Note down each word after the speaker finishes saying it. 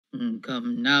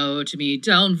Come now to me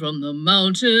down from the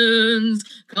mountains,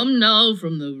 come now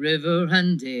from the river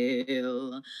and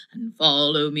dale, and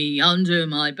follow me under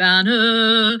my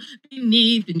banner,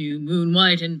 beneath the new moon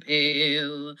white and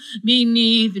pale,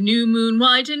 beneath the new moon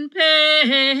white and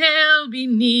pale,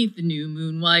 beneath the new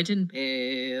moon white and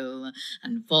pale,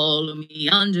 and follow me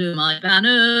under my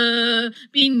banner,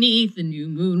 beneath the new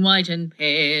moon white and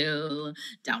pale.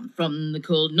 Down from the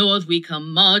cold north we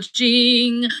come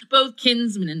marching, both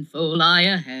kinsmen and foe lie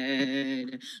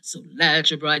ahead. So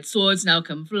let your bright swords now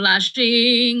come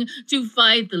flashing, to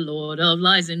fight the Lord of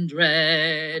Lies and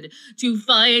Dread, to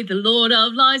fight the Lord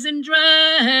of Lies and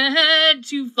Dread,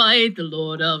 to fight the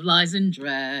Lord of Lies and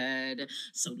Dread.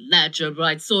 So let your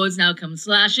bright swords now come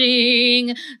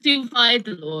slashing, to fight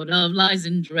the Lord of Lies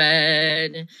and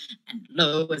Dread. And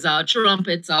lo, as our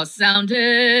trumpets are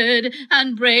sounded,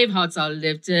 and brave hearts are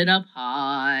lifted up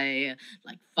high,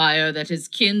 like fire that is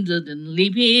kindled and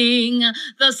leaping,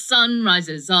 the sun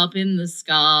rises up in the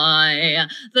sky.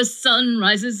 The sun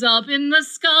rises up in the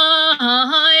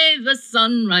sky. The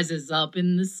sun rises up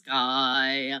in the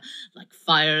sky. Like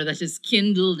fire that is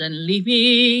kindled and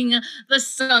leaping, the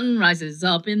sun rises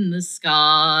up in the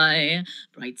sky.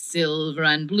 Bright silver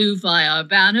and blue fly our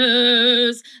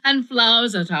banners, and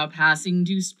flowers at our passing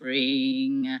do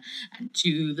spring. And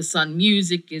to the sun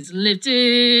music is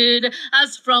lifted,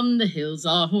 as from the hills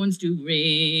our horns do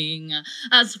ring.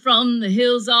 As from the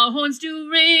hills our horns do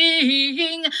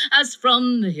ring. As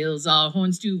from the hills our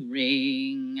horns do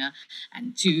ring.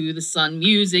 And to the sun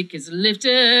music is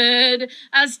lifted,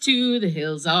 as to the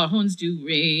hills our horns do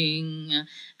ring.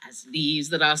 As leaves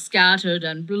that are scattered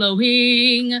and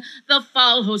blowing, the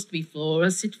foul host before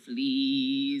us it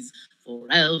flees. For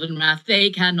elven wrath they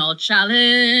cannot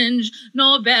challenge,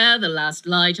 nor bear the last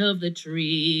light of the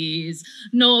trees,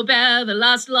 nor bear the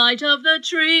last light of the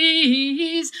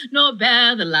trees, nor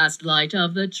bear the last light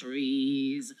of the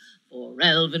trees. For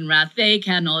elven wrath they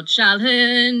cannot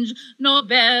challenge, nor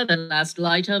bear the last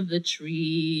light of the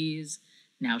trees.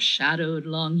 Now shadowed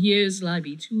long years lie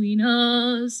between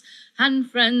us, and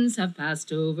friends have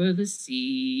passed over the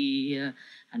sea.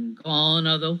 And gone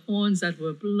are the horns that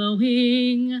were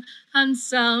blowing, and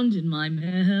sound in my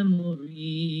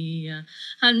memory,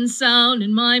 and sound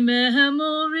in my memory,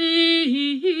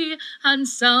 and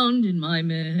sound in my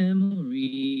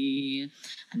memory.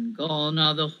 And gone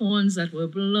are the horns that were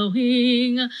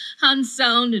blowing, and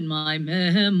sound in my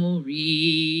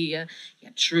memory.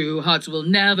 Yet true hearts will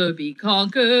never be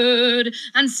conquered,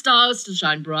 and stars still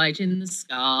shine bright in the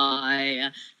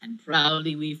sky. And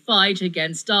proudly we fight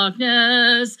against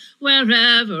darkness,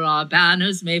 wherever our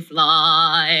banners may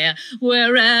fly.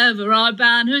 Wherever our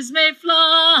banners may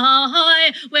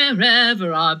fly,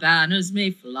 wherever our banners may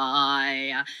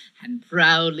fly. And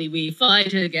proudly we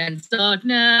fight against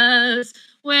darkness,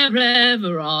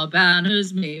 wherever our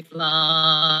banners may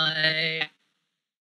fly.